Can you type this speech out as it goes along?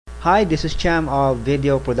Hi, this is Cham of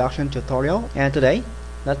Video Production Tutorial, and today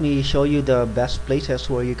let me show you the best places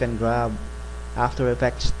where you can grab After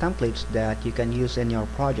Effects templates that you can use in your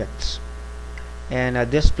projects. And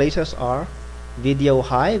these places are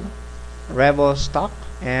Videohive, Revostock,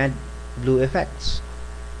 and BlueFx.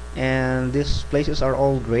 And these places are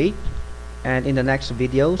all great, and in the next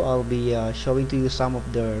video I'll be showing to you some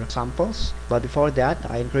of their samples. But before that,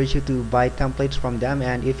 I encourage you to buy templates from them,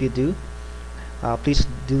 and if you do, please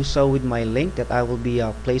do so with my link that I will be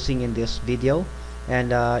placing in this video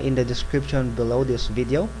and in the description below this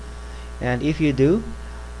video. And if you do,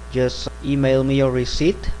 just email me your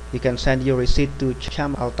receipt. You can send your receipt to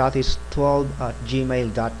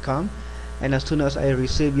chamaltatis12@gmail.com, and as soon as I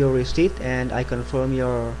receive your receipt and I confirm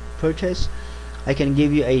your purchase, I can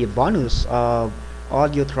give you a bonus of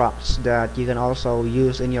audio tracks that you can also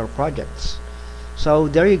use in your projects. So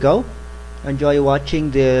there you go. Enjoy watching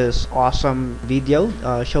this awesome video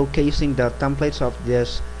showcasing the templates of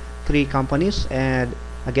these three companies, and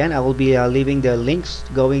again I will be leaving the links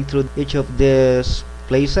going through each of these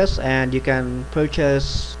places, and you can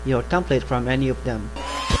purchase your template from any of them.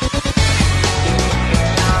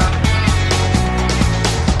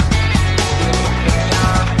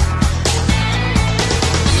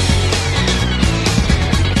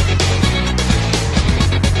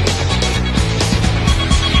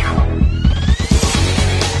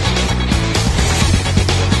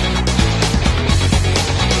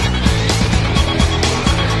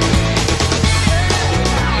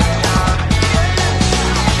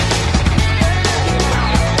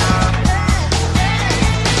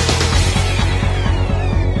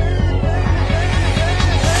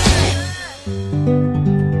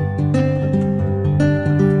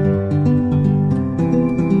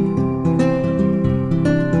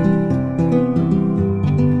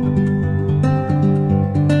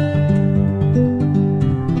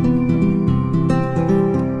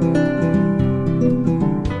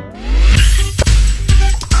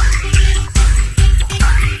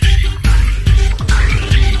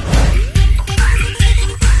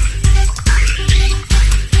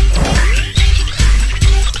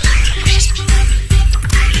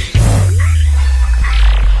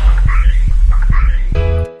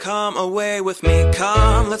 Come away with me,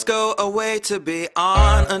 come, let's go away to be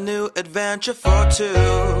on a new adventure for two.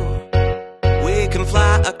 We can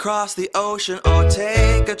fly across the ocean or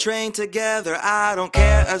take a train together, I don't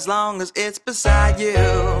care as long as it's beside you.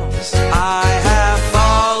 I have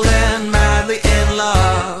fallen madly in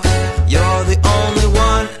love